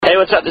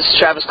what's up? This is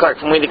Travis Clark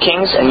from We the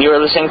Kings, and you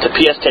are listening to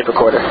PS Tape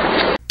Recorder.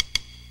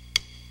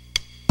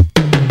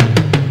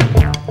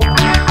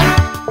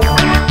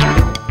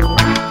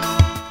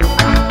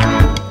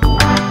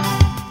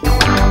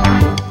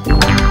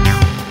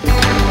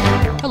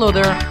 Hello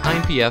there,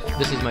 I'm PF,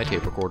 this is my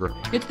tape recorder.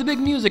 It's the Big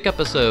Music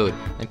episode,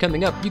 and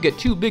coming up, you get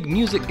two big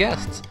music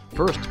guests.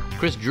 First,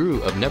 Chris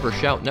Drew of Never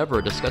Shout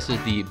Never discusses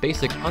the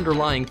basic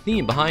underlying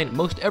theme behind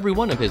most every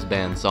one of his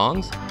band's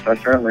songs. So I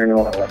started learning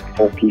a lot of like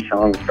full P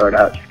songs, start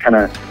out just kind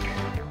of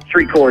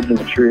 3 chords and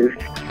the truth.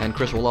 And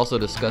Chris will also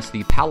discuss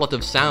the palette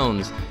of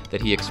sounds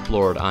that he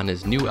explored on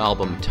his new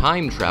album,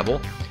 Time Travel.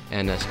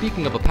 And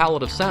speaking of a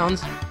palette of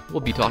sounds,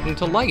 we'll be talking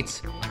to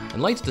Lights.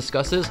 And Lights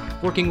discusses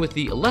working with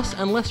the less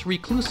and less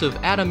reclusive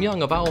Adam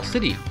Young of Owl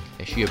City,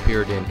 as she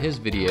appeared in his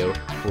video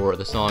for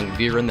the song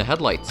Deer in the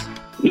Headlights.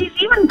 He's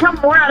even come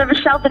more out of his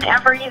shell than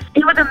ever.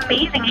 He was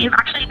amazing. He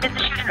actually did the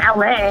shoot in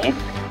LA.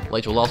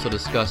 Lights will also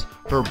discuss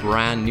her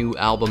brand new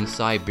album,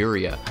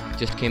 Siberia.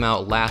 Just came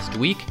out last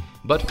week.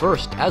 But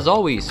first, as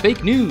always,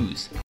 fake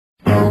news.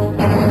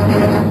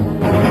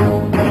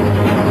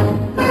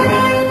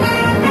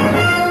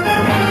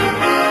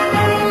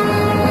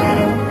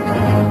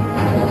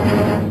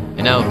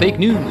 And now, fake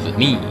news with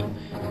me.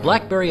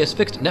 BlackBerry has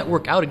fixed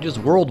network outages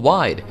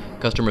worldwide.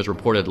 Customers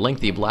reported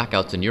lengthy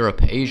blackouts in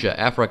Europe, Asia,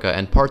 Africa,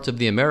 and parts of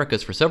the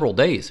Americas for several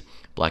days.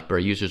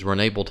 BlackBerry users were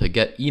unable to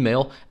get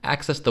email,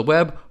 access the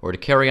web, or to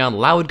carry on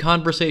loud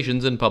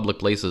conversations in public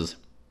places.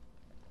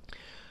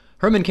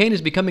 Herman Cain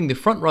is becoming the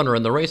frontrunner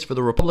in the race for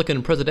the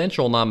Republican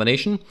presidential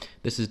nomination.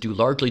 This is due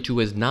largely to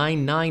his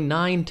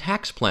 999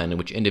 tax plan, in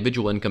which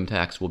individual income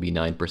tax will be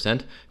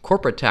 9%,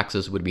 corporate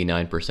taxes would be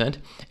 9%,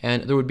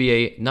 and there would be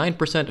a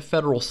 9%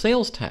 federal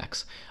sales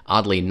tax.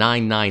 Oddly,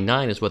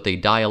 999 is what they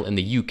dial in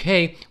the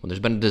UK when there's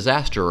been a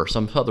disaster or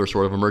some other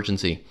sort of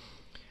emergency.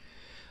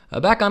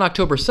 Back on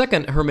October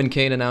 2nd, Herman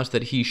Cain announced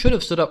that he should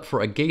have stood up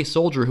for a gay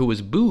soldier who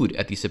was booed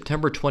at the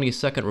September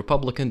 22nd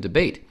Republican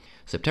debate.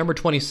 September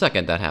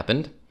 22nd, that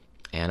happened.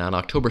 And on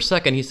October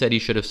 2nd, he said he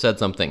should have said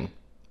something.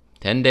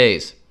 10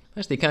 days.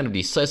 That's the kind of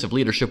decisive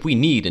leadership we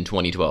need in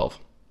 2012.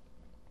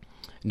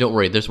 Don't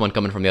worry, there's one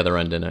coming from the other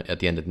end at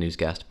the end of the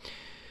newscast.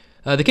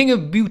 The King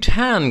of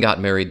Bhutan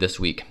got married this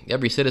week.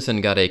 Every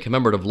citizen got a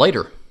commemorative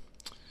lighter.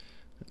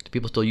 Do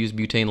people still use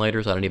butane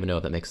lighters? I don't even know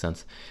if that makes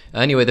sense.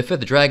 Anyway, the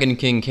 5th Dragon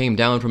King came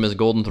down from his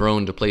golden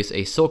throne to place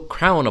a silk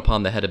crown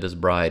upon the head of his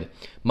bride.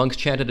 Monks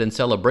chanted in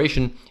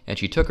celebration, and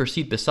she took her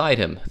seat beside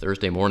him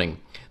Thursday morning,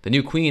 the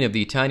new queen of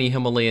the tiny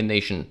Himalayan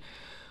nation.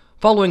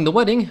 Following the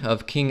wedding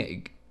of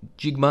King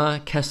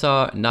Jigme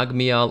Khesar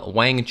Nagmial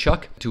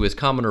Wangchuck to his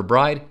commoner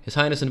bride, His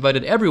Highness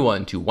invited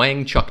everyone to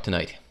Wangchuck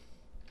tonight.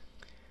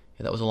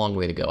 Yeah, that was a long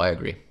way to go, I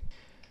agree.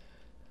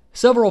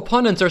 Several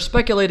pundits are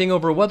speculating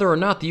over whether or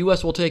not the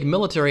U.S. will take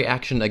military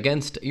action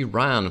against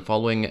Iran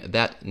following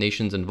that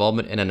nation's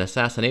involvement in an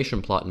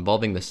assassination plot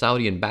involving the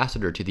Saudi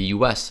ambassador to the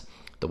U.S.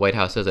 The White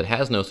House says it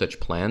has no such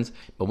plans,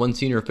 but one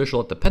senior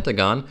official at the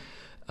Pentagon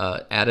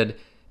added,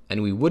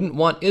 "And we wouldn't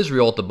want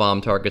Israel to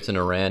bomb targets in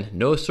Iran.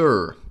 No,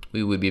 sir.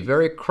 We would be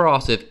very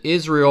cross if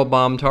Israel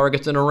bombed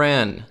targets in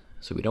Iran.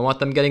 So we don't want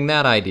them getting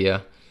that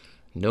idea.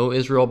 No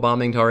Israel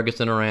bombing targets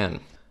in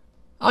Iran."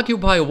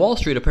 Occupy Wall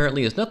Street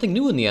apparently is nothing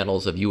new in the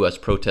annals of U.S.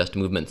 protest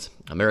movements.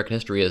 American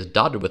history is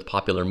dotted with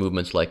popular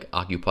movements like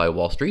Occupy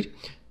Wall Street,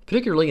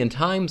 particularly in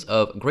times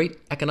of great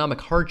economic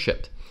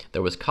hardship.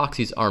 There was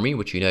Coxey's Army,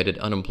 which united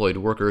unemployed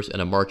workers in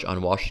a march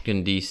on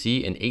Washington, D.C.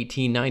 in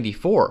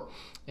 1894.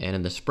 And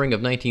in the spring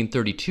of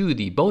 1932,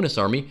 the Bonus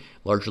Army,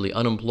 largely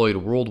unemployed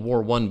World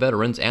War I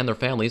veterans and their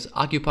families,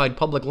 occupied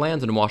public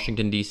lands in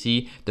Washington,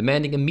 D.C.,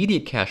 demanding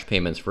immediate cash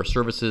payments for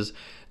services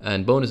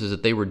and bonuses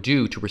that they were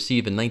due to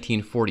receive in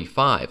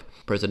 1945.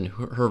 President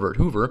Herbert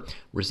Hoover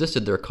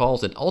resisted their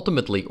calls and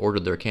ultimately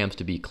ordered their camps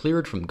to be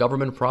cleared from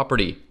government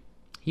property.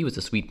 He was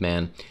a sweet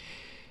man.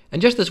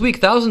 And just this week,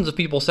 thousands of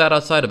people sat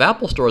outside of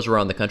Apple stores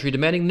around the country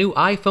demanding new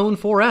iPhone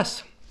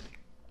 4S.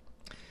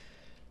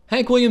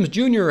 Hank Williams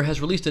Jr.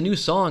 has released a new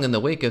song in the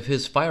wake of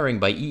his firing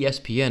by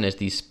ESPN as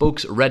the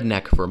spokes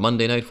redneck for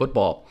Monday Night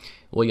Football.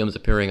 Williams,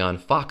 appearing on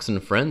Fox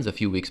and Friends a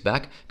few weeks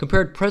back,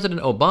 compared President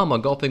Obama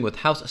golfing with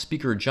House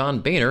Speaker John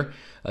Boehner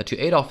to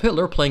Adolf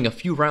Hitler playing a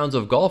few rounds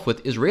of golf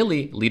with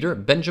Israeli leader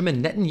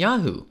Benjamin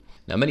Netanyahu.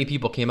 Now, many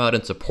people came out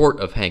in support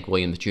of Hank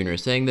Williams Jr.,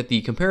 saying that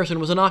the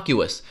comparison was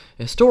innocuous,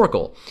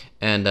 historical,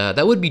 and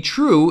that would be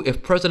true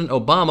if President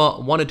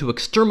Obama wanted to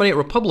exterminate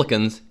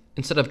Republicans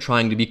instead of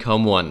trying to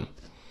become one.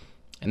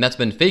 And that's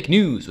been Fake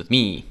News with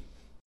me.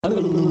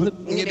 This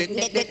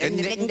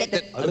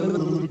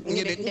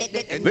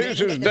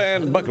is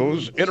Dan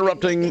Buckles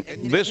interrupting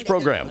this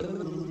program.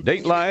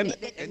 Dateline,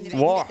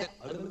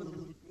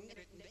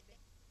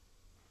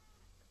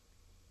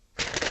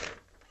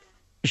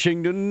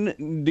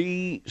 Washington,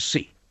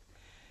 D.C.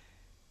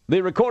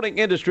 The recording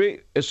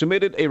industry has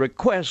submitted a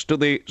request to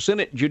the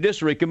Senate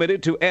Judiciary Committee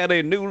to add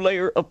a new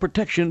layer of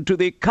protection to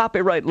the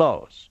copyright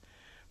laws.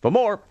 For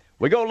more,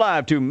 we go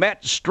live to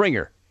Matt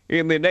Stringer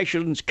in the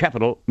nation's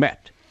capital.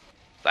 Matt.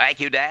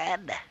 Thank you,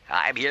 Dan.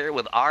 I'm here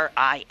with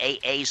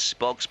RIAA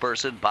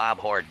spokesperson Bob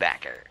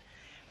Hornbacker.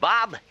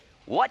 Bob,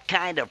 what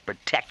kind of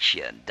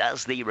protection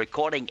does the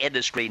recording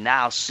industry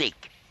now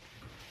seek?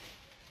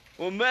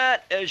 Well,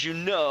 Matt, as you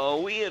know,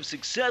 we have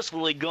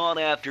successfully gone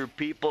after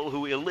people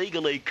who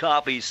illegally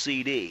copy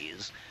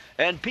CDs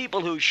and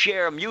people who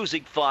share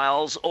music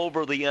files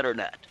over the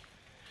internet.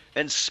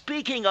 And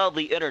speaking of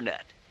the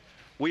internet,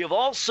 we have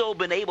also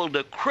been able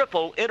to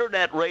cripple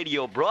internet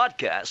radio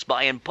broadcasts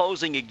by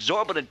imposing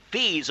exorbitant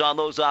fees on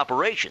those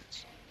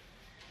operations.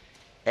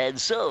 And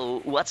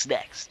so, what's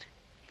next?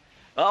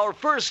 Our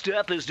first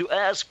step is to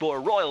ask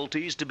for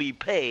royalties to be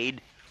paid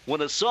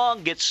when a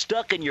song gets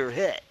stuck in your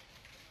head.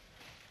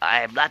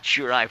 I'm not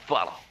sure I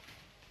follow.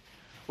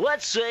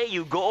 Let's say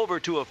you go over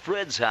to a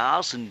friend's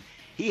house and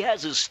he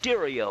has a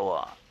stereo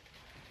on.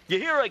 You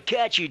hear a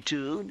catchy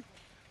tune.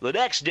 The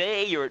next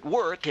day you're at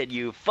work and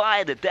you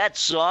find that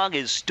song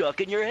is stuck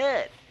in your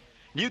head.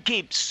 You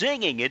keep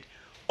singing it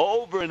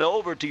over and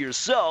over to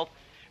yourself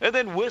and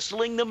then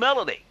whistling the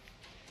melody.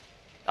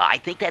 I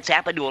think that's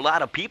happened to a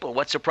lot of people.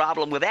 What's the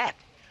problem with that?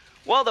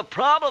 Well, the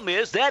problem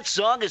is that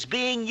song is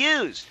being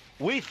used,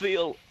 we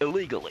feel,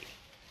 illegally.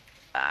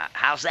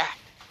 How's that?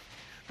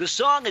 The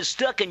song is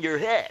stuck in your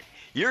head.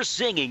 You're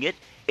singing it,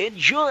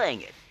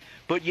 enjoying it,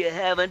 but you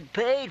haven't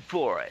paid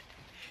for it.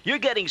 You're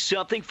getting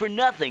something for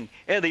nothing,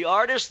 and the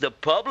artist, the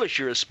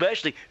publisher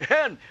especially,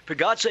 and for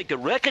God's sake, the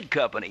record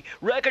company.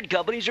 Record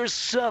companies are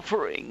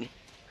suffering.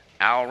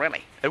 Oh,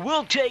 really? And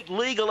we'll take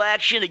legal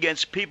action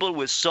against people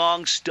with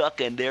songs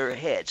stuck in their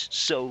heads.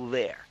 So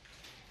there.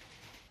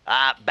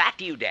 Back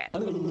to you, Dan.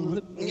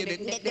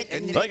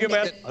 Thank you,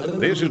 Matt.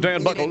 This is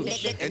Dan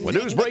Buckles. When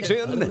news breaks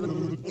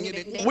in,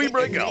 we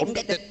break out.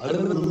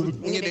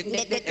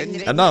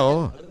 And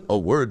now, a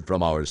word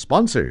from our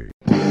sponsor.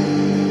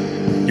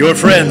 Your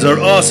friends are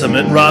awesome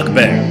at Rock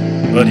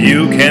Band, but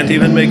you can't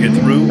even make it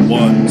through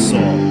one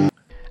song.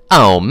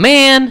 Oh,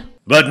 man!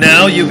 But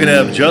now you can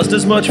have just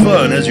as much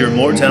fun as your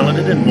more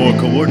talented and more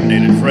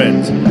coordinated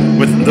friends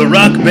with the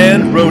Rock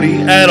Band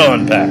Roadie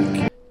Add-on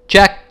Pack.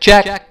 Check,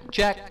 check,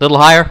 check. Little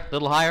higher,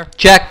 little higher.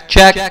 Check,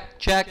 check,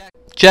 check,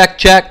 check,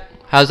 check.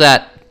 How's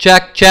that?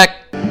 Check, check.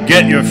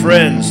 Get your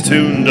friends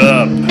tuned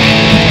up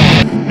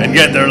and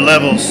get their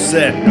levels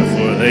set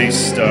before they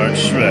start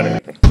shredding.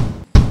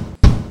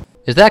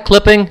 Is that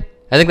clipping?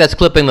 I think that's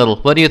clipping, Little.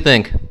 What do you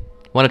think?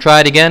 Want to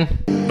try it again?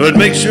 But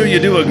make sure you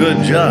do a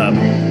good job,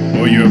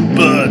 or your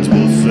buds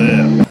will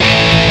fail.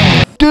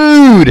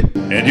 Dude!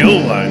 And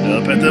you'll wind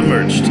up at the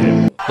merch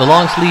table. The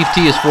long sleeve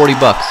tee is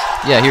 $40.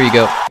 Yeah, here you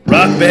go.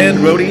 Rock Band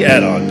Roadie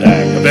Add-on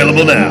Pack,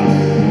 available now.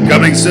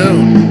 Coming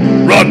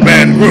soon, Rock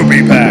Band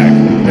Groupie Pack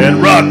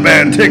and Rock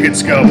Band Ticket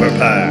Scalper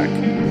Pack.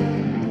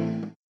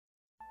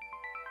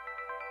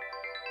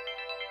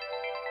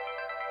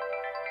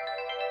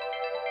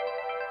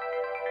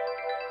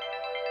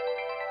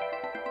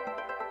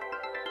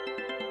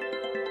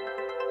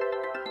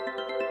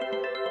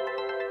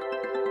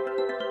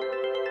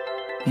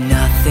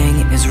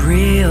 Nothing is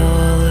real.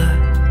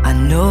 I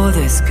know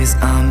this 'cause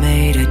I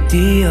made a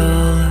deal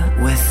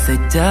with the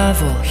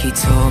devil. He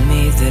told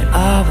me that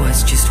I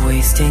was just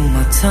wasting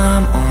my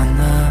time on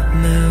the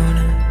moon.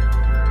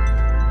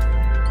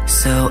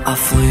 So I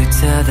flew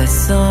to the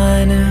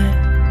sun,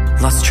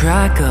 lost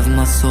track of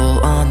my soul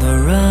on the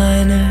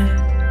run.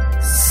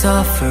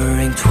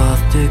 Suffering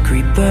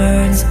 12-degree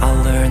burns, I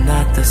learned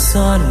that the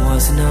sun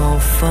was no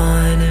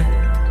fun.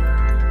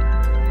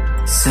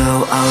 So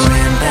I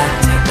ran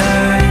back to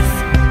earth,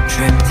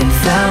 tripped and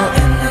fell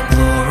in the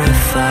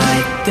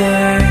glorified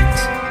dirt.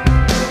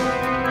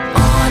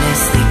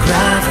 Honestly,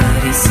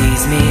 gravity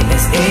sees me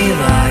as a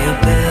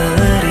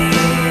liability.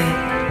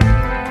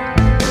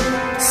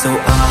 So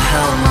I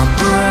held my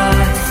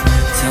breath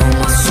till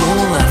my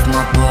soul left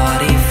my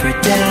body for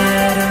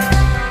dead.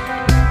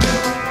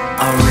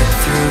 I ripped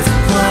through the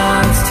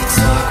clouds to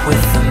talk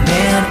with the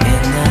man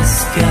in the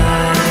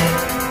sky.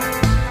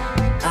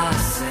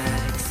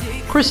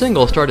 Chris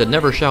Ingle started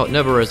Never Shout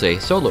Never as a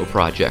solo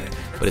project,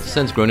 but it's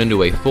since grown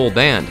into a full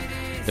band.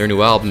 Their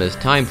new album is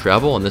Time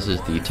Travel, and this is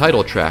the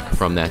title track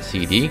from that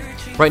CD.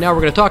 Right now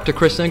we're going to talk to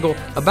Chris Ingle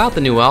about the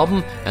new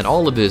album and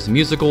all of his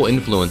musical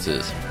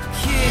influences.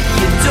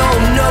 You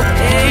don't know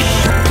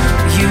ish.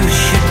 You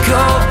should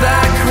go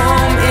back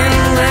home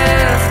and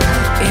live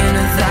in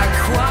that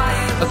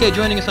quiet. Okay,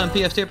 joining us on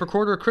PS Tape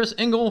Recorder, Chris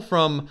Ingle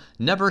from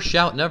Never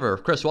Shout Never.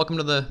 Chris, welcome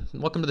to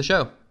the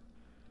show.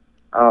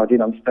 Oh,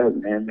 dude, I'm stoked,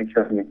 man. Thanks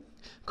for having me.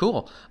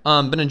 Cool.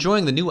 Been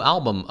enjoying the new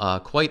album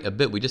quite a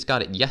bit. We just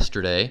got it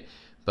yesterday,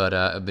 but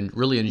I've been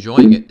really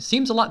enjoying it.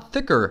 Seems a lot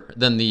thicker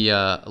than the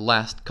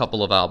last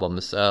couple of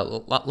albums. A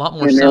lot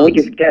more Hey, man, sounds.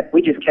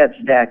 we just kept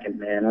stacking,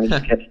 man. We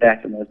just kept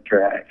stacking those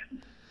tracks.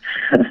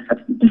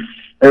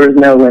 There was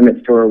no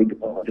limits to where we could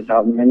go with this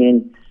album. I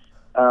mean,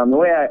 the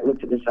way I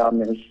looked at this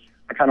album is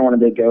I kind of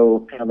wanted to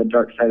go kind of the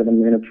dark side of the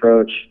moon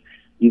approach,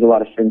 use a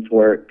lot of synth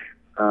work,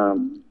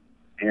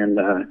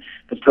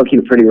 but still keep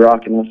it pretty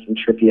rocking with some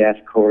trippy ass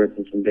chords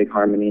and some big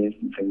harmonies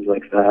and things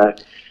like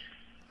that.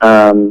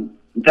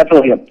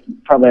 Definitely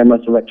probably our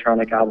most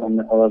electronic album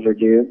that we'll ever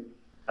do.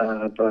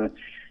 But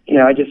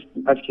I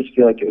just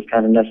feel like it was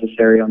kind of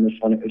necessary on this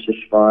one. It was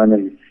just fun,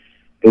 and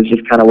it was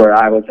just kind of where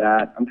I was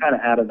at. I'm kind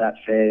of out of that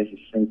phase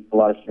of a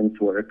lot of synth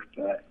work,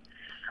 but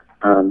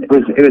it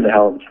was a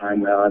hell of a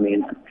time. Though. I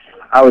mean,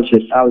 I was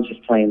just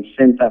playing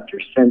synth after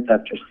synth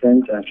after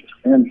synth after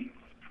synth,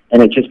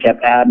 and it just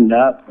kept adding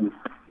up, and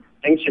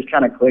things just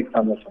kind of clicked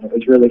on this one. It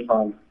was really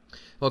fun.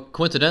 Well,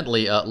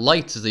 coincidentally,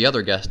 Lights is the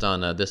other guest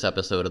on this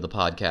episode of the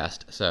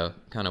podcast, so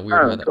kind of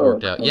weird how that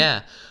worked out. Cool.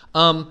 Yeah.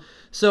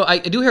 So I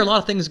do hear a lot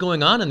of things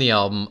going on in the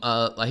album.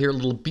 I hear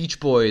little Beach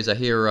Boys. I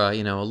hear a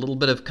little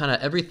bit of kind of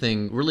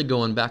everything, really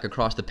going back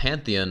across the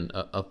pantheon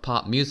of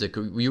pop music.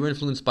 Were you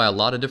influenced by a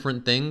lot of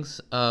different things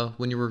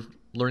when you were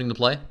learning to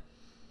play?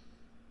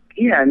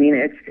 Yeah, I mean,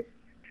 it's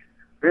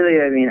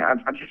really. I mean,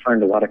 I've just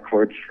learned a lot of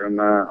chords from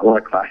a lot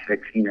of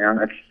classics.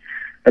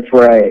 That's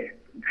where I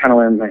kind of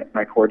learned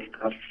my chord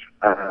stuff.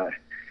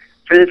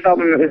 For this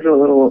album, it was a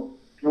little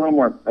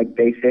more like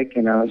basic,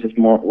 I was just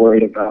more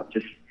worried about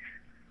just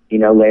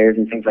layers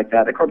and things like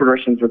that. The chord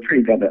progressions were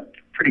pretty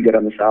good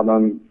on this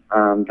album,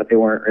 but they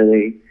weren't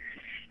really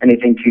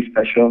anything too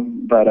special.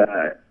 But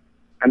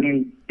I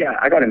mean, yeah,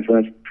 I got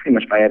influenced pretty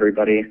much by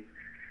everybody.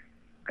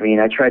 I mean,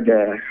 I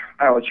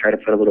always try to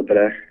put a little bit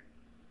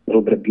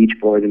of Beach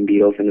Boys and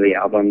Beatles into the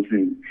albums,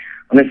 and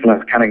on this one I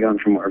was kind of going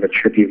for more of a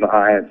trippy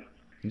vibe.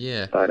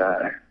 Yeah. But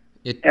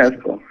yeah,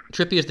 that's cool.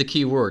 Trippy is the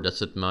key word.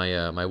 That's what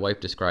my wife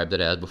described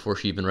it as before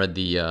she even read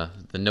the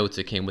notes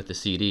that came with the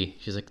CD.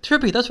 She's like,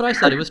 trippy, that's what I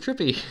said. It was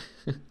trippy.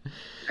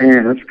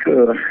 Yeah, that's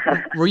cool.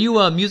 Were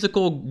you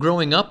musical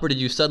growing up, or did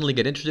you suddenly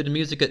get interested in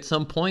music at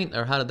some point,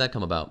 or how did that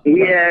come about?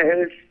 Yeah,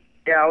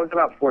 I was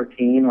about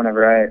 14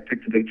 whenever I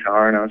picked up the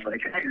guitar, and I was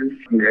like, hey, this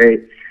is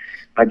great.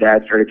 My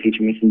dad started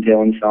teaching me some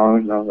Dylan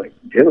songs, and I was like,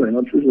 Dylan,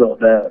 what's this all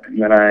about? And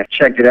then I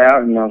checked it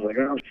out, and I was like,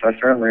 oh. So I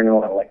started learning a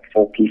lot of like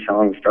folky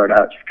songs, start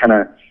out just kind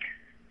of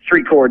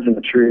 3 chords and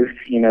the truth,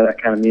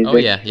 that kind of music. Oh,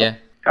 yeah.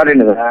 Got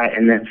into that,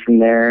 and then from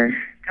there,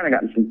 kind of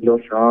got into some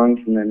Beatles songs,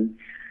 and then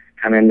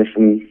kind of into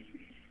some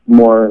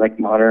more like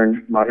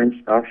modern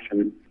stuff.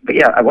 But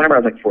yeah, whenever I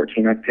was like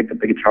 14, I picked up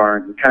the guitar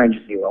and kind of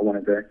just knew I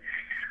wanted to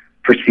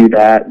pursue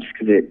that just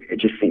because it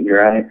just seemed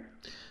right.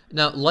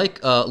 Now,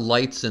 like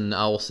Lights and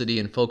Owl City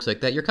and folks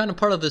like that, you're kind of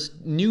part of this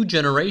new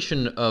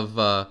generation of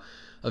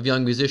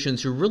young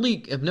musicians who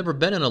really have never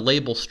been in a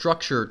label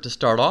structure to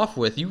start off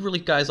with. You really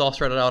guys all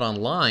started out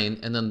online,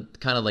 and then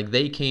kind of like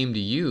they came to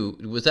you.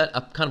 Was that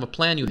kind of a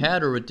plan you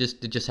had, or it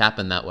just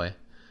happened that way?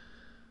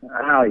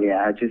 Oh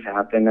yeah, it just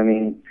happened. I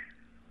mean,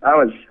 I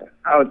was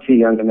too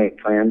young to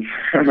make plans.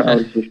 I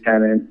was just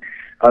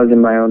I was in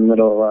my own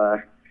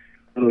little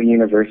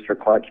universe for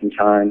quite some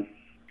time.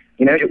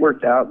 It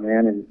worked out,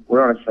 man, and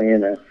we're honestly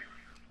in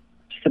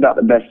just about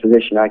the best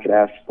position I could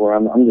ask for.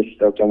 I'm just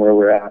stoked on where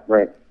we're at,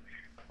 right?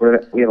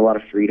 We have a lot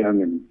of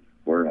freedom, and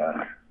we're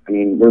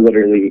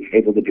literally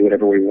able to do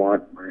whatever we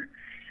want. We're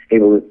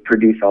able to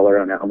produce all our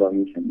own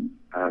albums and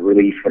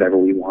release whatever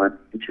we want,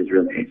 which is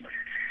really,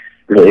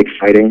 really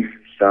exciting.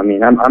 So, I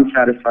mean, I'm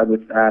satisfied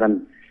with that.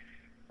 I'm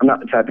not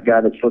the type of guy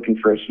that's looking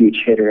for a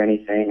huge hit or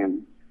anything.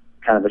 I'm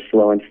kind of a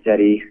slow and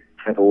steady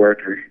type of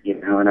worker,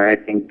 and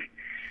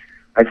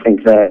I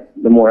think that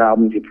the more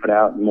albums you put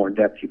out, the more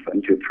depth you put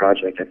into a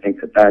project, I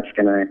think that that's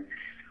going to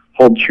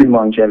hold true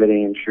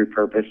longevity and true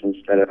purpose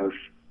instead of,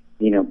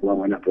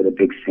 blowing up with a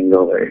big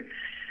single or,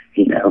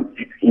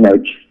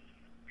 just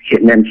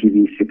hitting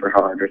MTV super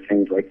hard or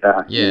things like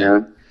that.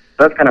 Yeah. So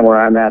that's kind of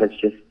where I'm at. It's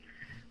just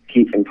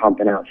keeping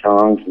pumping out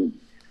songs and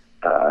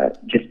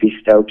just be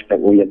stoked that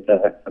we have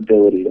the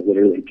ability to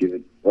literally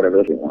do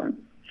whatever we want.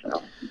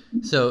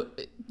 So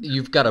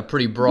you've got a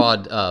pretty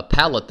broad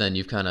palette. Then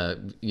you've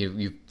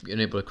been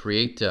able to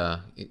create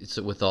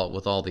with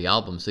all the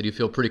albums. So do you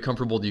feel pretty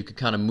comfortable that you could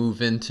kind of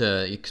move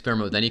into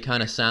experiment with any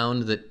kind of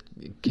sound that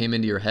came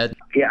into your head?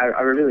 Yeah,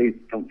 I really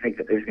don't think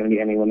that there's going to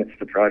be any limits to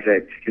the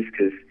project, just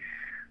because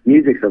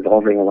music's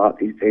evolving a lot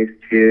these days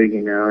too.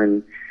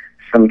 And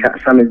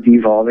some is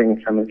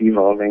devolving, some is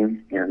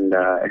evolving, and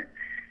I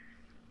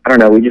don't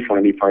know. We just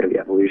want to be part of the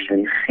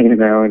evolution,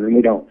 and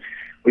we don't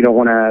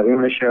want to. We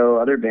want to show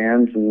other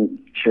bands and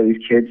show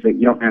these kids that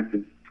you don't have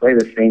to play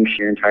the same shit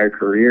your entire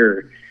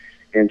career,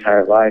 your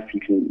entire life.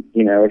 You can,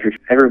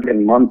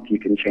 every month you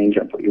can change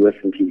up what you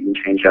listen to. You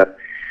can change up.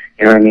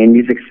 What I mean?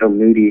 Music's so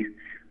moody.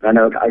 I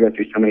know I go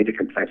through so many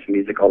different types of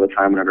music all the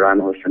time whenever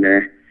I'm a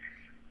listener.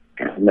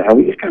 And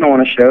we just kind of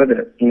want to show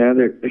that,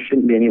 there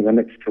shouldn't be any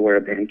limits to where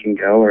a band can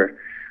go or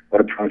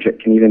what a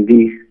project can even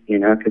be.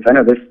 Because I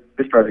know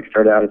this project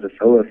started out as a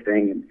solo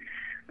thing, and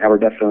now we're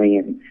definitely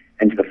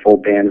into the full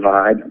band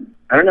vibe. And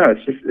I don't know,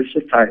 it's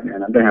just tight,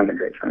 man. I've been having a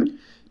great time. Do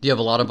you have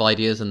a lot of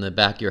ideas in the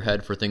back of your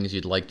head for things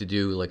you'd like to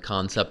do, like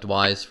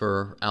concept-wise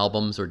for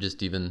albums or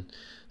just even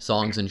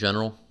songs in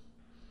general?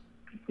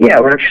 Yeah,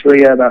 we're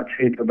actually about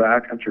to go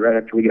back right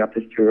after we get off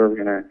this tour.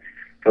 We're going to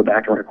go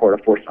back and record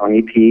a 4-song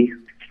EP.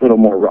 It's a little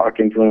more rock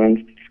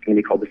influenced. It's going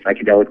to be called The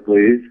Psychedelic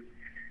Blues.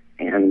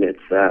 And it's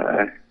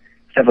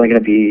definitely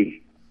going to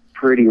be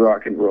pretty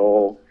rock and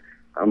roll.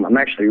 I'm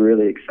actually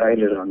really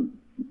excited on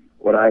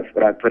what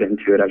I've put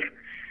into it.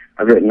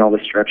 I've written all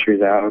the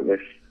structures out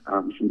with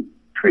some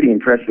pretty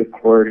impressive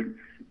chord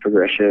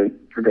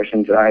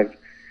progressions that I've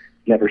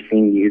never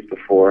seen used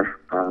before.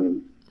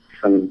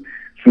 Some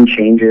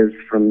changes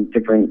from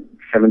different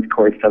seventh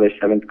chords to other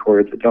seventh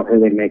chords that don't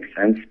really make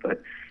sense,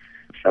 but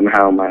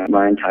somehow my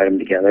mind tied them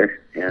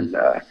together. And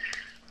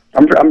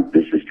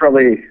this is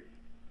probably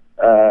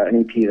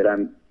an EP that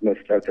I'm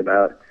most stoked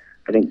about.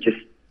 I think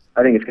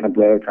it's going to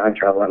blow Time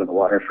Travel out of the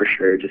water for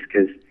sure, just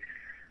because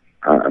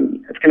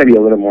it's going to be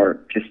a little more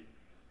just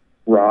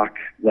rock,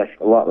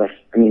 a lot less.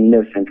 I mean,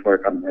 no synth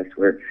work on this.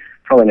 We're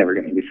probably never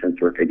going to do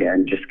synth work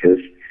again, just because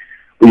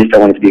we just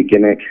don't want it to be a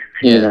gimmick,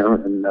 you know.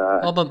 And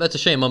but that's a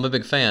shame. I'm a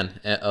big fan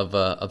of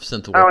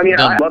synth work. Oh, I mean,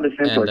 I love the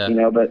synth work, you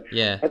know, but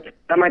yeah,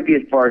 that might be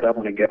as far as I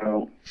want to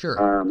go. Sure.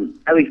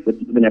 At least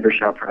with the Never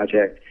Shout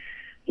project,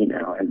 you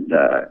know, and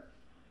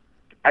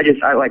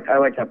I like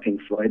how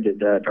Pink Floyd did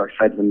Dark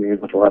Side of the Moon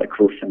with a lot of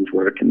cool synth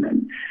work, and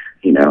then,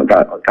 you know,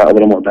 got a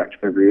little more back to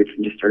their roots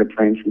and just started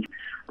playing some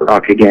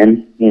rock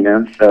again, you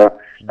know. So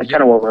that's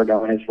kind of what we're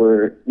going.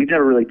 We've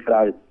never really put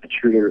out a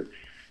true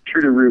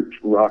to root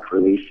rock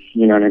release,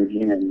 you know what I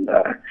mean? And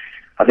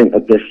I think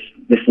that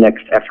this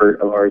next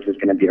effort of ours is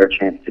going to be our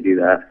chance to do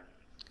that.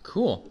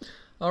 Cool.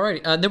 All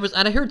right. And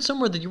I heard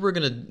somewhere that you were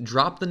going to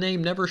drop the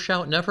name Never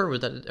Shout Never.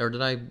 Was that, or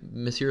did I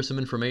mishear some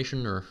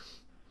information? Or?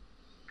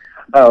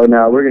 Oh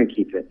no, we're going to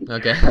keep it.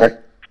 Okay.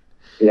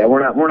 Yeah,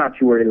 we're not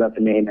too worried about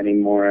the name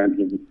anymore. I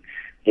mean,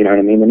 you know what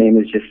I mean? The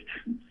name is just.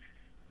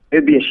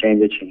 It'd be a shame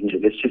to change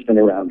it. It's just been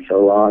around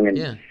so long, and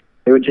it's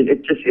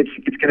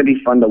going to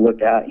be fun to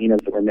look at, you know,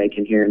 that we're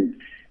making here in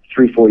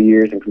 3-4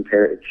 years and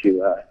compare it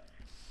to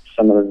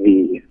some of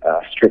the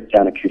stripped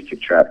down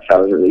acoustic tracks I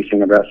was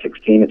releasing about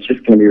 16. It's just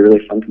going to be a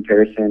really fun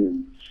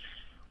comparison.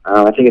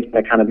 And I think it's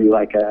going to kind of be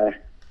like a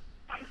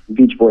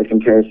Beach Boys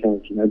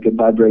comparison, you know, Good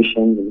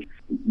Vibrations and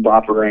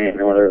Bop Rain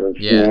or whatever.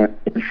 Yeah.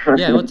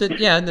 You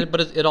know?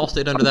 But it all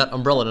stayed under that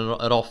umbrella,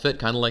 and it all fit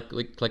kind of like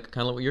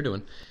what you're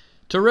doing.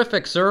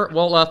 Terrific, sir.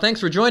 Well, thanks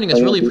for joining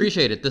us. Really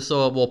appreciate it. This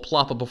will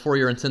plop up before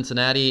you're in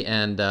Cincinnati,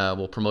 and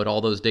we'll promote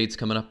all those dates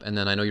coming up. And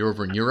then I know you're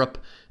over in Europe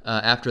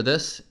after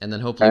this, and then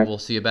hopefully we'll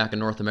see you back in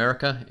North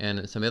America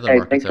and some other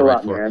markets. Thanks a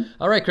lot, man.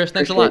 All right, Chris.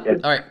 Thanks a lot.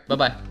 All right,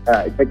 bye-bye. All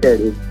right, take care,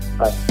 dude.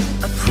 Bye.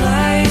 A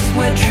place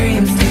where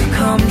dreams do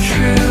come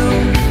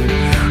true.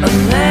 A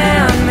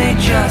land made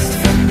just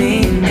for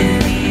me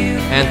and you.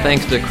 And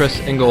thanks to Chris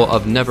Ingle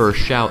of Never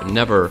Shout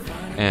Never.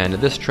 And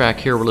this track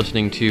here we're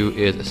listening to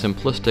is a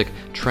simplistic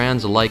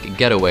trance-like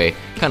getaway.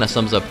 Kind of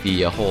sums up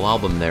the whole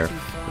album there.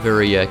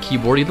 Very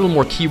keyboardy, a little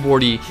more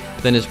keyboardy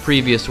than his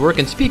previous work.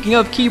 And speaking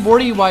of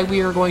keyboardy, why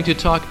we are going to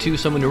talk to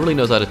someone who really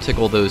knows how to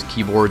tickle those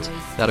keyboards.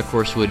 That, of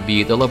course, would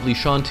be the lovely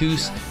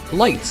chanteuse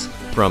Lights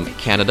from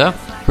Canada.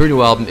 Her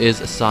new album is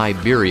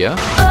Siberia.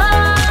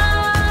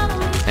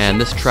 And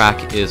this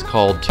track is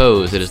called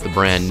Toes. It is the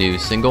brand new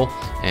single.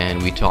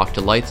 And we talked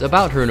to Lights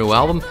about her new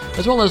album,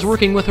 as well as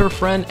working with her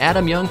friend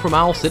Adam Young from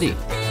Owl City.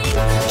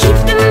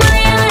 Keeping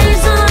my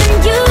eyes on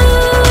you,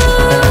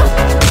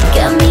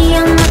 got me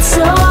on my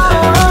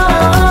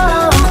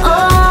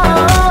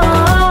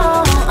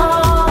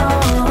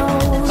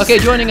toes. Okay,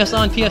 joining us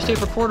on PS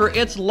Tape Recorder,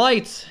 it's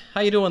Lights.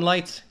 How you doing,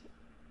 Lights?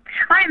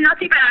 Hi, I'm not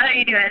too bad. How are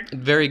you doing?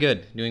 Very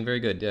good. Doing very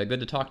good. Good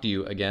to talk to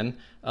you again.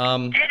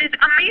 It is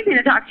amazing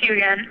to talk to you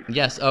again.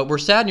 Yes, we're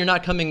sad you're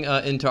not coming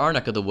into our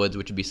neck of the woods,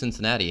 which would be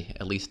Cincinnati,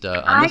 at least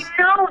on this.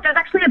 I know. There's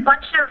actually a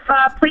bunch of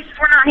places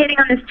we're not hitting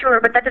on this tour,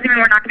 but that doesn't mean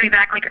we're not going to be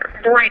back like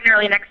bright and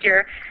early next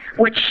year,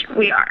 which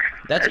we are.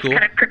 That's cool. It's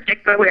kind of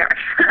cryptic, but we are.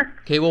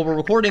 Okay, well, we're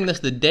recording this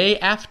the day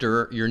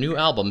after your new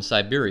album,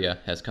 Siberia,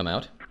 has come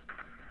out.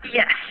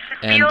 Yes,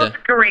 it feels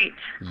great.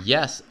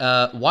 Yes.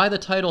 Why the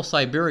title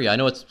Siberia? I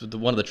know it's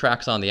one of the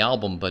tracks on the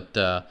album, but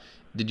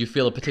did you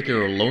feel a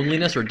particular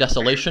loneliness or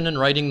desolation in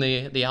writing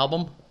the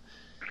album?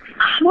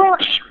 Well,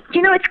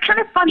 you know, it's kind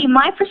of funny.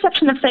 My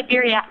perception of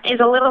Siberia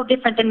is a little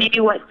different than maybe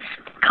what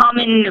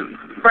common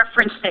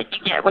reference that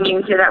you get when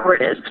you hear that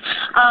word is.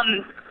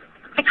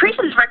 The creation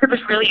of this record was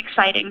really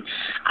exciting.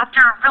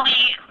 After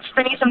really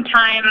spending some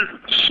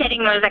time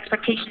shedding those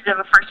expectations of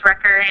a first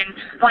record and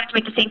wanting to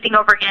make the same thing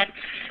over again,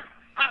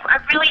 I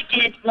really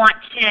did want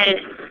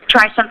to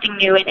try something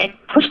new and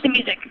push the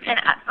music and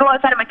go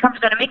outside of my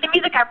comfort zone and make the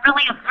music I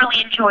really,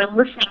 really enjoy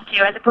listening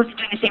to as opposed to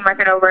doing the same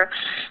record over.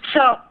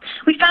 So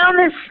I found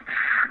this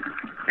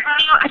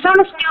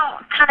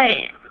new kind of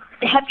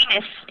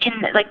heaviness in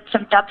like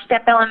some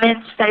dubstep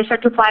elements that I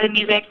started to apply to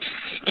music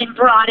and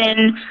brought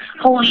in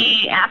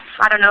Holy F.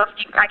 I don't know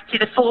if I can see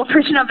the full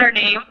version of their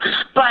name,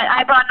 but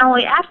I brought in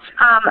Holy F,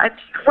 a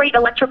great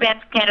electro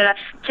band from Canada,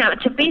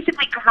 to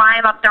basically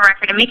grime up the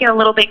record and make it a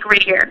little bit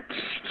grittier.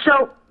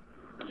 So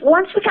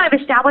once we kind of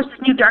established this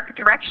new darker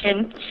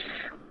direction,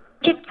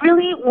 it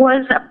really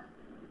was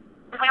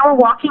we were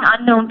walking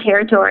unknown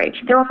territory.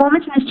 There were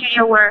moments in the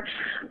studio where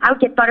I would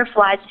get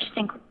butterflies and just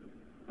think,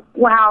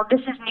 wow,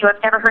 this is new.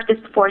 I've never heard this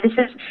before. This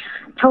is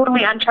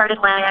totally uncharted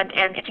land,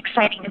 and it's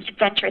exciting, it's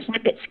adventurous, and a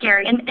bit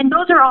scary. And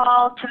those are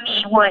all, to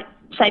me, what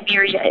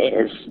Siberia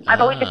is.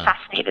 I've always been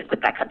fascinated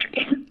with that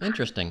country.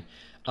 Interesting.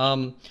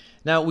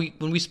 Now,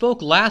 when we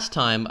spoke last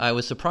time, I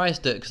was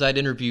surprised because I'd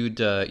interviewed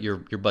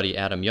your buddy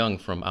Adam Young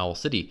from Owl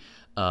City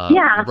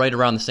right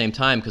around the same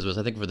time, because it was,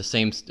 I think, for the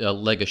same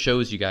leg of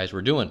shows you guys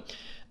were doing.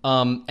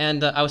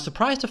 And I was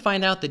surprised to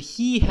find out that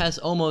he has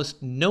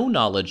almost no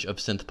knowledge of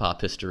synth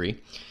pop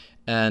history.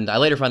 And I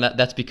later found that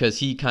that's because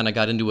he kind of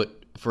got into it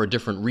for a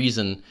different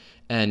reason.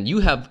 And you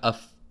have a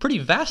pretty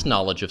vast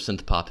knowledge of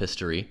synth pop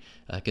history,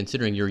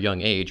 considering your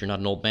young age. You're not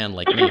an old man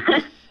like me.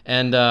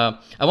 And I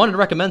wanted to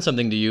recommend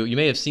something to you. You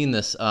may have seen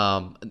this.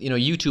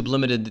 YouTube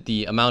limited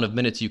the amount of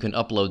minutes you can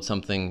upload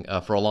something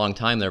for a long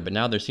time there, but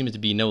now there seems to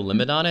be no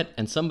limit on it.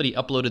 And somebody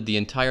uploaded the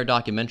entire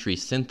documentary,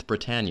 Synth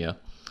Britannia.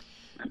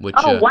 Which,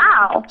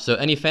 wow. So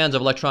any fans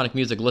of electronic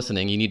music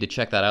listening, you need to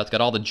check that out. It's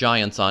got all the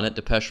giants on it: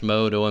 Depeche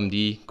Mode,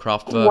 OMD,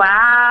 Kraftwerk,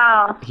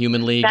 wow,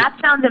 Human League. That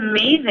sounds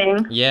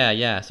amazing.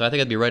 Yeah. So I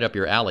think it'd be right up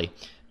your alley.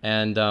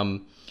 And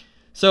now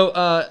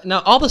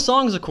all the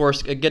songs, of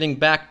course, getting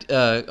back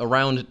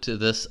around to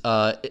this,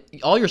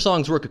 all your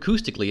songs work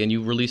acoustically, and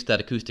you released that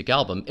acoustic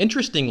album.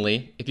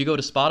 Interestingly, if you go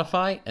to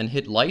Spotify and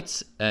hit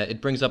Lights,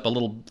 it brings up a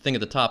little thing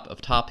at the top of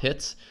top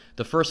hits.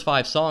 The first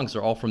 5 songs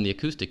are all from the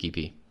acoustic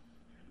EP.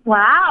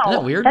 Wow. Isn't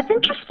that weird? That's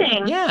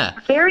interesting. Yeah.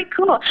 Very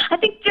cool. I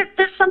think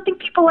there's something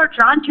people are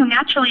drawn to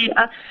naturally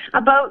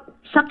about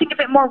something a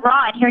bit more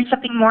raw and hearing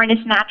something more in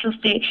its natural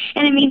state.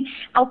 And I mean,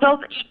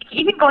 although,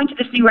 even going to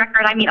this new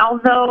record, I mean,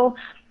 although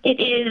it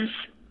is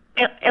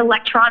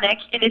electronic,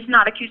 it is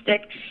not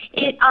acoustic,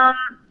 it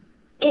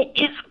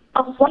is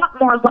a lot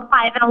more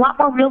live and a lot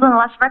more real than the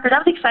last record.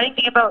 That was the exciting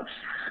thing about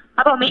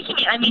making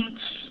it. I mean,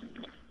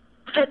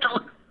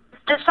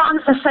 the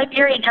songs, The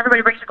Siberian,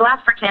 Everybody Breaks the Glass,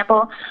 for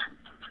example,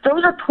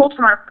 those are pulled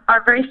from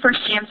our very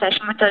first jam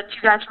session with the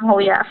 2 guys from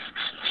Holy F.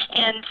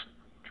 And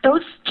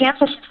those jam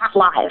sessions were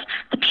live.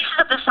 The pieces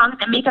of the songs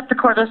that make up the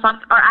core of those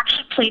songs are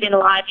actually played in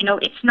live. You know,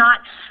 it's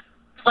not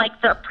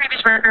like the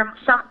previous record,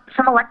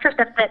 some electro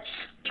stuff that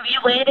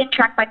you lay it in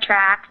track by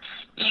track,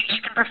 you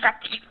can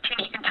perfect it, you can tune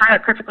it, you can time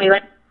it perfectly.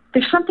 Like,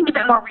 there's something a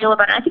bit more real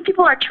about it. I think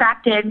people are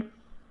attracted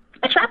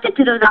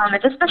to those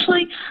elements,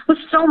 especially with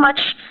so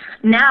much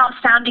now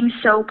sounding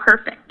so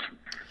perfect.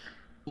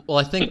 Well,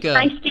 I think it's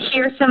nice to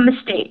hear some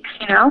mistakes,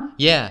 you know?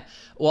 Yeah.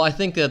 Well, I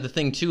think the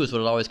thing, too, is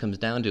what it always comes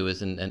down to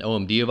is, and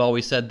OMD have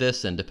always said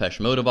this, and Depeche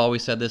Mode have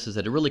always said this, is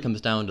that it really comes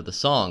down to the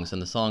songs,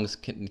 and the songs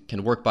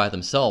can work by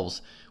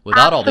themselves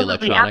without all the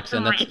electronics,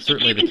 and that's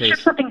certainly the case. You can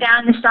strip something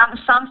down, the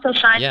song still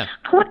shines. Yeah.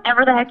 Put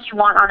whatever the heck you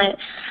want on it.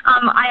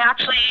 I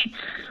actually,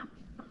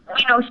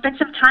 spent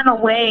some time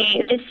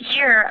away this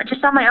year,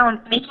 just on my own,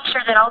 making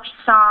sure that all these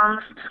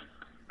songs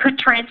could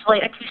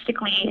translate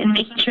acoustically, and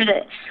making sure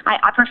that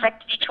I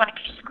perfected each one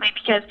acoustically,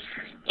 because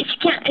if you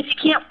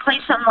can't play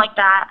something like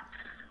that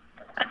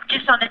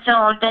just on its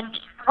own, then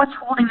what's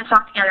holding the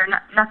song together?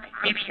 Nothing,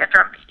 maybe a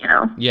drum beat,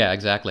 Yeah,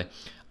 exactly.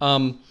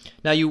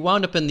 Now, you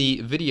wound up in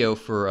the video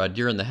for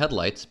Deer in the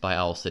Headlights by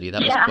Owl City.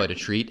 That was quite a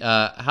treat.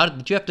 How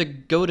did you have to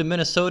go to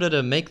Minnesota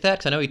to make that?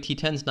 Because I know he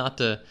tends not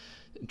to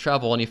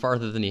travel any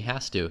farther than he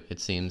has to,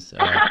 it seems.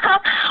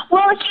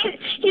 Well,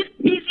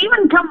 he's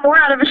even come more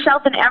out of his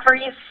shell than ever.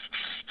 He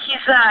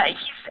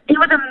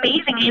was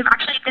amazing. He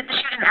actually did the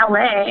shoot in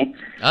L.A.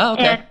 Oh,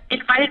 okay. And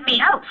invited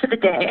me out for the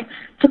day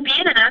to be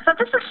in it. And I thought,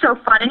 this is so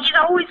fun. And he's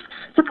always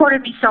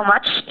supported me so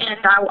much. And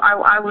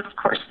I would, of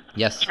course,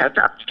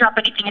 drop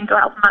anything and go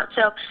help him out.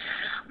 So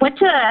went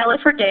to L.A.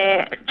 for a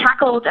day,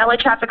 tackled L.A.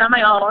 traffic on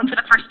my own for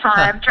the first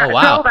time. Drove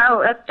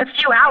out a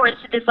few hours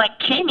to this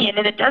canyon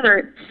in the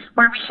desert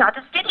where we shot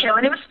this video.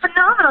 And it was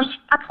phenomenal.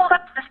 I pulled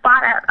up to the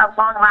spot at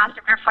long last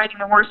after fighting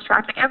the worst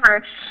traffic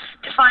ever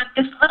to find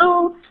this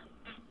little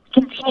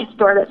convenience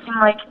store that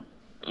seemed like,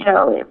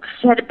 it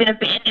had been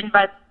abandoned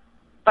by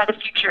the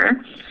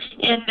future,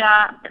 and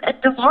a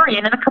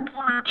DeLorean and a couple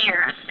of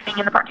deer sitting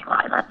in the parking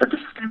lot. And I thought this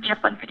was going to be a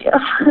fun video.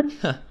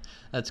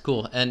 That's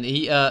cool. And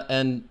he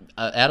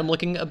Adam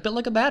looking a bit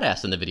like a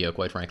badass in the video,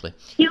 quite frankly.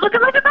 He's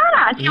looking like a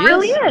badass. He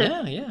really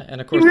is. Yeah. And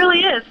of course, he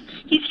really is.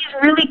 He's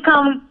really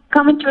come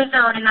into his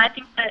own, and I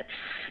think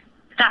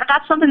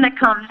that's something that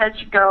comes as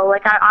you go.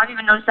 Like I've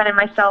even noticed that in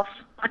myself.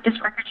 With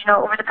this record,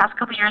 over the past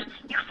couple of years,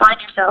 you find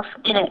yourself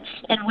in it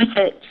and with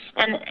it.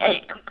 And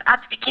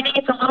at the beginning,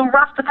 it's a little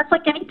rough, but that's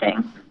like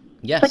anything.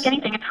 Yes. It's like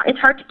anything. It's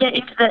hard to get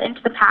into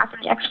the path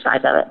and the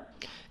exercise of it.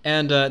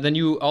 And then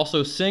you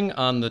also sing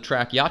on the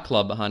track Yacht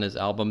Club on his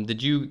album.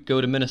 Did you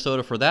go to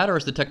Minnesota for that, or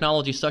is the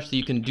technology such that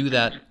you can do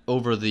that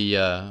over the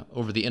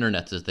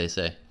internets, as they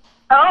say?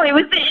 Oh, it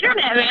was the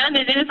internet, man.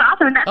 It is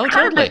awesome. And that's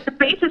kind of the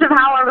basis of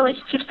how our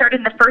relationship started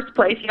in the first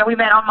place. We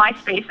met on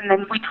MySpace, and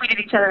then we tweeted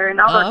each other and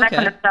all that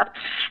kind of stuff.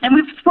 And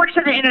we support each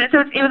other on the internet,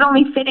 so it was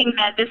only fitting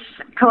that this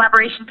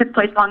collaboration took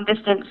place long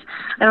distance.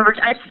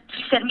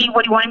 He sent me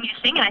what he wanted me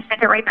to sing, and I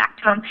sent it right back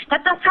to him.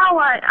 That's how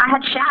I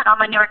had Shad on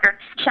my new record.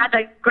 Shad,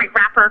 the great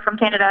rapper from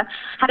Canada,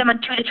 had him on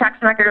 2 of the tracks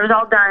on the record. It was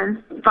all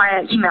done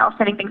via email,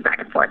 sending things back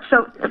and forth.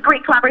 So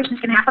great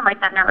collaborations can happen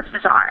like that now. It's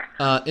bizarre.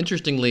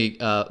 Interestingly,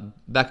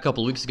 back a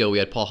couple of weeks ago,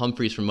 we had Paul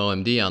Humphreys from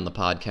OMD on the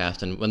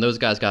podcast, and when those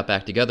guys got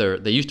back together,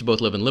 they used to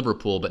both live in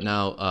Liverpool, but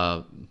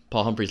now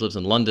Paul Humphreys lives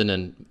in London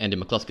and Andy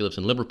McCluskey lives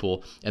in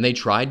Liverpool, and they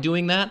tried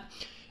doing that,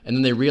 and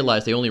then they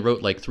realized they only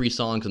wrote like 3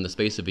 songs in the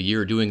space of a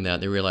year doing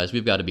that. They realized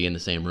we've got to be in the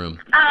same room.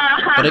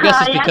 But I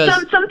guess it's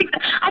because...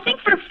 I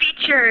think for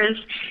features,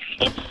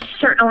 it's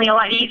certainly a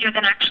lot easier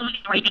than actually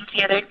writing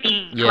together,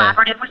 being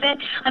collaborative with it.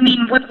 I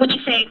mean, when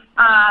you say,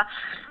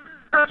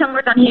 throw some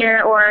words on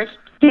here or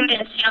do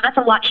this, that's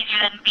a lot easier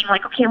than being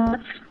like, okay,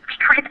 let's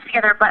create this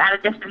together, but at a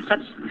distance.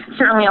 That's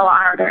certainly a lot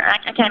harder. I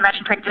can't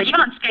imagine trying to do it.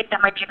 Even on Skype,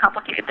 that might be a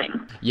complicated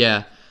thing.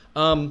 Yeah.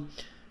 Let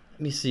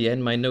me see.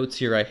 In my notes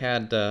here, I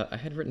had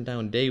written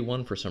down day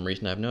one for some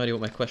reason. I have no idea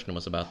what my question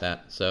was about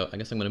that. So I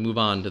guess I'm going to move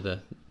on to the.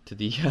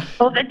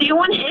 Well, the day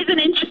one is an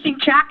interesting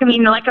track. I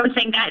mean, like I was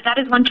saying, that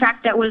is one track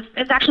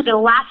it's actually the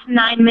last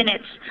 9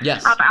 minutes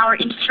of our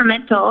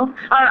instrumental,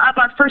 of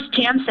our first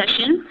jam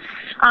session.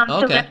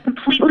 So that's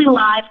completely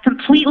live,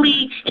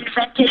 completely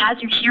invented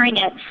as you're hearing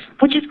it,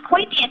 which is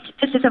quite the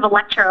antithesis of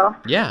electro.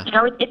 Yeah. We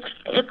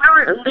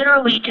were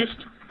literally just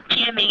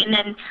jamming, and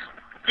then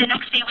the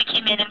next day we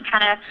came in and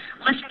kind of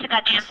listened to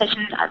that jam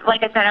session.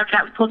 Like I said, after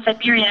that we pulled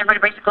Siberian, everybody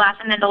breaks the glass,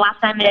 and then the last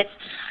 9 minutes,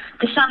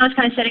 the sun was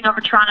kind of setting over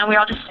Toronto. We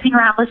were all just sitting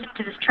around listening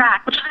to this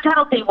track, which was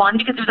entitled Day One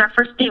because it was our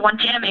first day one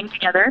jamming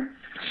together.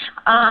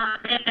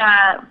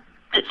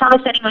 The sun was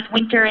setting, was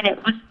winter, and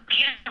it was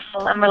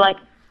beautiful, and we're like,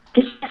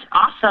 this is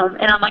awesome.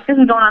 And I'm like, this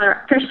is going on the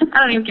record. I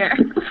don't even care.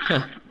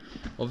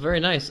 Well, very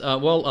nice.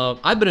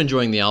 I've been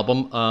enjoying the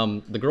album.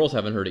 The girls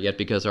haven't heard it yet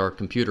because our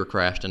computer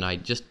crashed, and I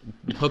just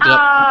hooked it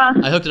up.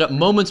 I hooked it up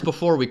moments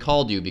before we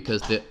called you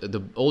because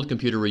the old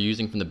computer we're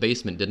using from the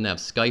basement didn't have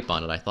Skype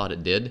on it. I thought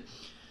it did.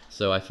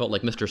 So I felt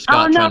like Mr.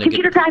 Scott trying to get...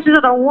 computer crashes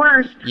are the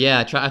worst.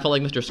 Yeah, I felt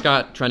like Mr.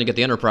 Scott trying to get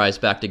the Enterprise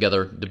back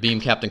together, to beam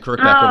Captain Kirk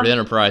back over the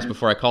Enterprise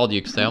before I called you,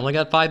 because I only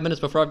got 5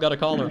 minutes before I've got to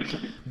call her.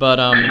 But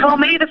well,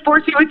 maybe the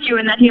force be with you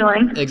in that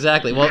healing.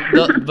 Exactly. Well,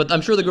 but I'm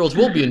sure the girls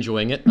will be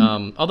enjoying it.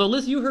 Although,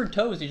 Liz, you heard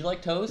Toes. Did you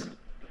like Toes?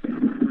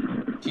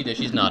 She did.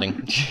 She's nodding.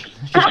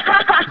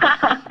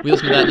 We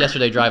listened to that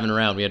yesterday driving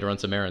around. We had to run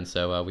some errands,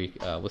 so we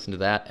listened to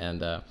that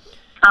and...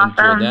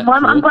 Awesome.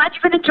 Well, I'm glad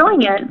you've been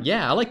enjoying it.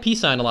 Yeah, I like Peace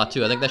Sign a lot,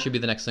 too. I think that should be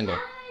the next single.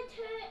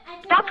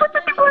 That's what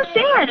the people are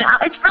saying.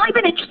 It's really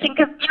been interesting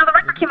because, the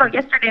record came out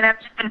yesterday, and I've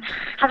just been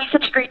having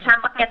such a great time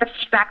looking at the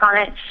feedback on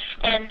it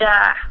and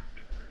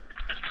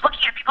looking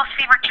at people's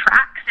favorite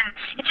tracks, and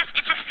it just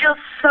feels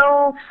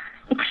so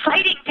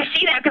exciting to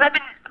see that because I've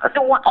been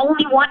the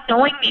only one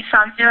knowing these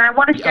songs. I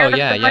want to share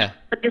them so much,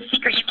 but the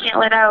secret you can't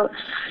let out.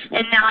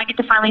 And now I get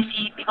to finally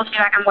see people's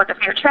feedback on what their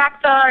favorite tracks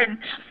are, and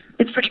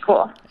it's pretty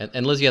cool.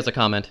 And Lizzie has a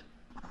comment.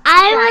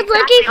 I was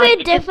looking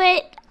for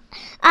different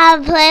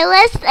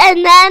playlists,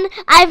 and then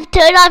I've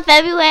turned on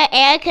February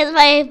Air because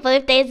my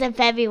birthday's in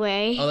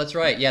February. Oh, that's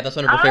right. Yeah, that's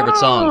one of her favorite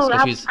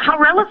songs. How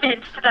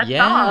relevant to that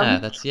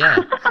song. Yeah.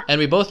 And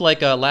we both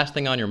like Last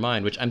Thing on Your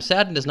Mind, which I'm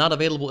saddened is not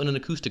available in an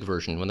acoustic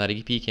version. When that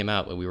EP came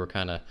out, we were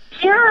kind of...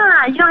 Yeah,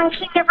 I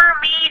actually never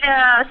made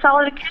a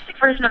solid acoustic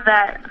version of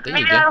that.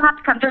 Maybe that'll have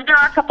to come. There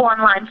are a couple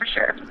online for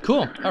sure.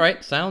 Cool. All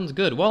right. Sounds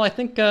good. Well, I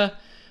think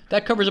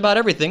that covers about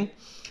everything.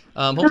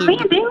 Hopefully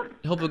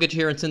we'll get you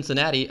here in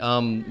Cincinnati.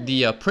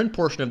 The print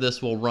portion of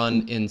this will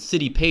run in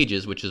City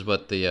Pages, which is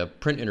what the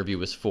print interview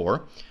was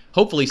for.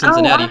 Hopefully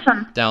Cincinnati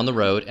down the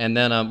road. And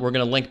then we're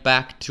going to link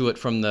back to it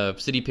from the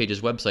City Pages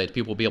website.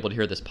 People will be able to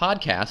hear this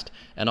podcast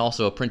and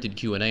also a printed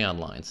Q&A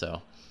online.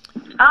 So.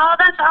 Oh,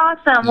 that's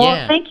awesome.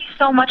 Well, thank you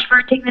so much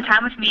for taking the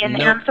time with me,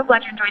 and I'm so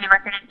glad you're enjoying the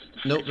record.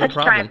 No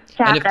problem.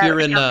 And if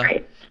you're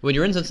in... When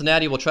you're in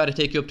Cincinnati, we'll try to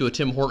take you up to a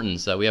Tim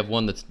Hortons. We have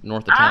one that's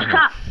north of town.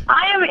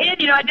 I am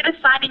in. I did a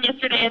signing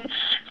yesterday, and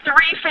 3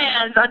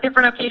 fans on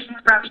different occasions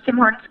brought me Tim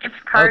Hortons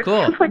gift cards. Oh,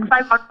 cool. It was like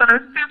 $5, but it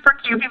was super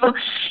cute. People,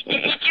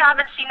 if you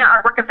haven't seen the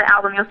artwork of the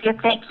album, you'll see a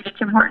thank you to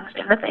Tim Hortons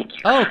in the thank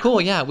you. Oh, cool.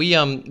 Yeah, we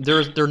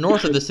they're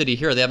north of the city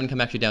here. They haven't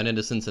come actually down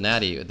into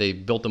Cincinnati. They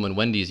built them when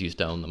Wendy's used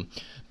to own them.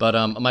 But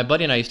my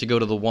buddy and I used to go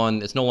to the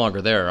one. It's no longer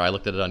there. I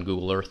looked at it on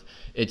Google Earth.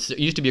 It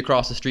used to be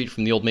across the street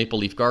from the old Maple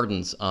Leaf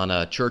Gardens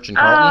on Church and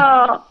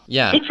Carlton. Oh,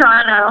 yeah. In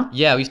Toronto.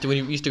 Yeah, we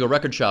used to go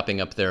record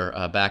shopping up there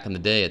back in the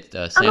day at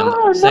Sam.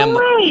 No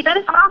way! That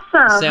is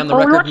awesome. Sam the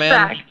Record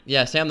Man.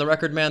 Yeah, Sam the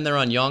Record Man there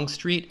on Yonge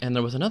Street, and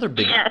there was another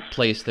big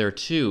place there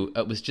too.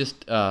 It was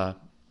just up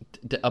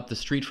the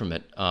street from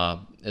it.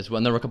 As well.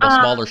 And there were a couple of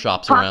smaller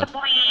shops around.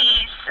 Possibly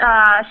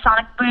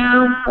Sonic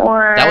Boom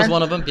or. That was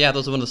one of them. Yeah,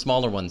 those are one of the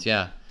smaller ones.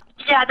 Yeah.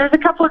 Yeah, there's a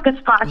couple of good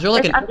spots.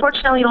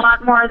 Unfortunately, a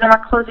lot more of them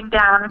are closing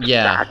down.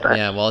 Yeah,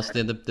 well,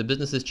 the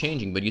business is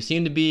changing, but you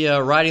seem to be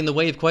riding the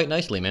wave quite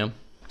nicely, ma'am.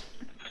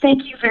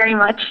 Thank you very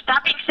much.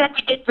 That being said,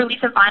 we did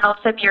release a vinyl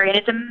of Siberian.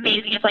 It's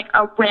amazing. It's like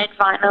a red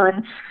vinyl,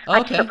 and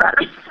I'm so proud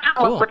of it.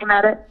 I love looking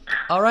at it.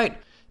 All right.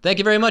 Thank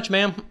you very much,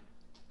 ma'am.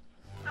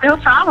 No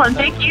problem.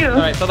 Thank you. All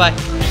right. Bye-bye.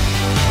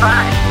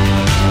 Bye.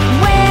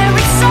 Where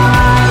it's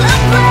all a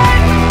blur,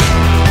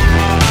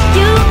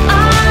 you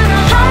are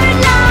a hard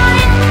line.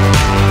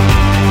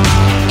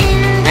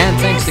 And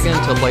thanks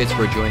again to Lights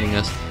for joining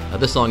us.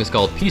 This song is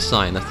called Peace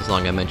Sign. That's the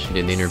song I mentioned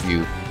in the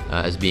interview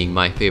as being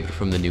my favorite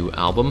from the new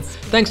album.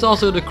 Thanks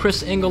also to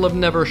Chris Ingle of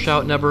Never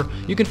Shout Never.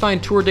 You can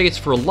find tour dates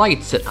for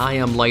Lights at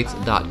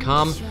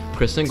iamlights.com.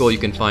 Chris Ingle you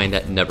can find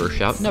at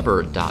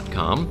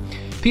nevershoutnever.com.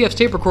 PF's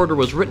Tape Recorder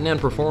was written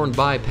and performed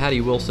by Patty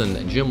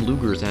Wilson, Jim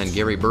Lugers, and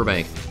Gary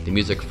Burbank. The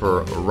music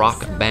for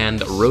Rock Band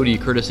Roadie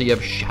courtesy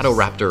of Shadow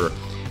Raptor.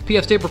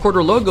 PF's Tape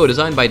Recorder logo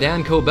designed by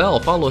Dan Cobell.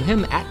 Follow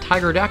him at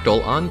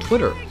Tigerdactyl on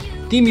Twitter.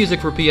 Theme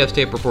music for PF's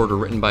Tape Recorder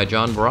written by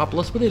John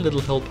Varopoulos with a little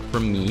help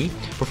from me.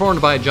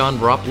 Performed by John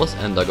Varopoulos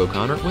and Doug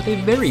O'Connor with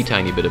a very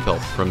tiny bit of help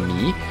from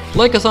me.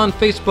 Like us on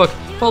Facebook,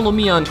 follow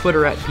me on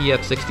Twitter at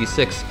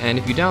PF66, and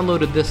if you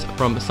downloaded this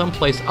from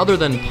someplace other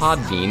than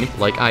Podbean,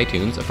 like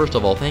iTunes, first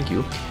of all, thank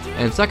you.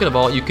 And second of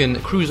all, you can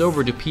cruise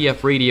over to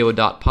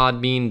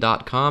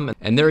pfradio.podbean.com,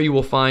 and there you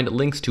will find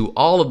links to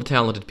all of the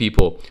talented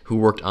people who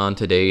worked on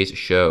today's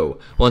show.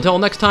 Well, until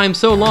next time,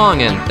 so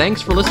long, and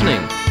thanks for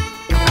listening.